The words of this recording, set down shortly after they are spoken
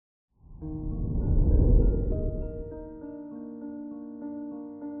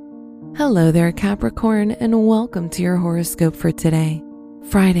Hello there, Capricorn, and welcome to your horoscope for today,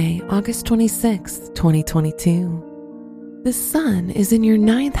 Friday, August 26th, 2022. The sun is in your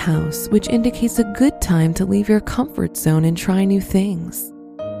ninth house, which indicates a good time to leave your comfort zone and try new things.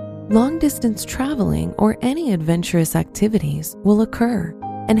 Long-distance traveling or any adventurous activities will occur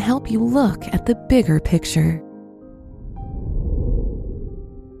and help you look at the bigger picture.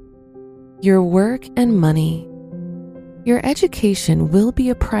 Your work and money. Your education will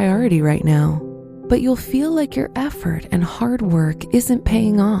be a priority right now, but you'll feel like your effort and hard work isn't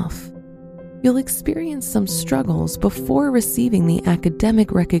paying off. You'll experience some struggles before receiving the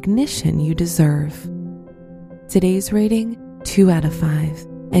academic recognition you deserve. Today's rating, 2 out of 5,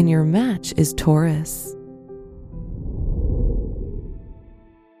 and your match is Taurus.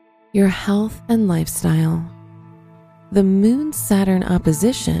 Your health and lifestyle. The Moon-Saturn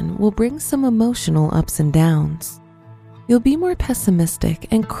opposition will bring some emotional ups and downs. You'll be more pessimistic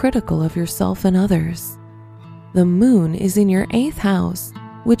and critical of yourself and others. The moon is in your 8th house,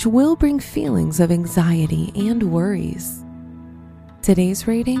 which will bring feelings of anxiety and worries. Today's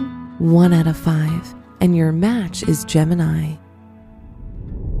rating, 1 out of 5, and your match is Gemini.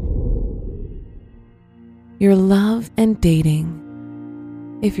 Your love and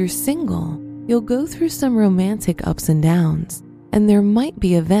dating. If you're single, you'll go through some romantic ups and downs, and there might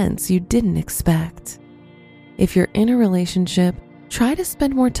be events you didn't expect. If you're in a relationship, try to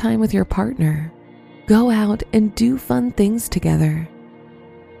spend more time with your partner. Go out and do fun things together.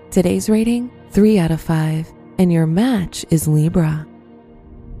 Today's rating, 3 out of 5, and your match is Libra.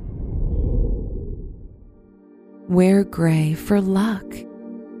 Wear gray for luck.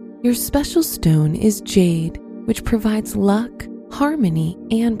 Your special stone is jade, which provides luck, harmony,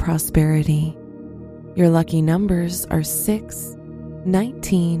 and prosperity. Your lucky numbers are 6,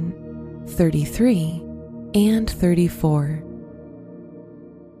 19, 33, and 34.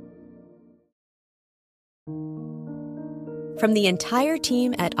 From the entire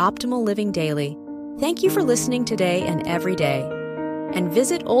team at Optimal Living Daily, thank you for listening today and every day. And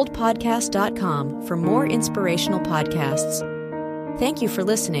visit oldpodcast.com for more inspirational podcasts. Thank you for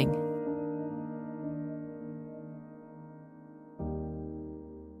listening.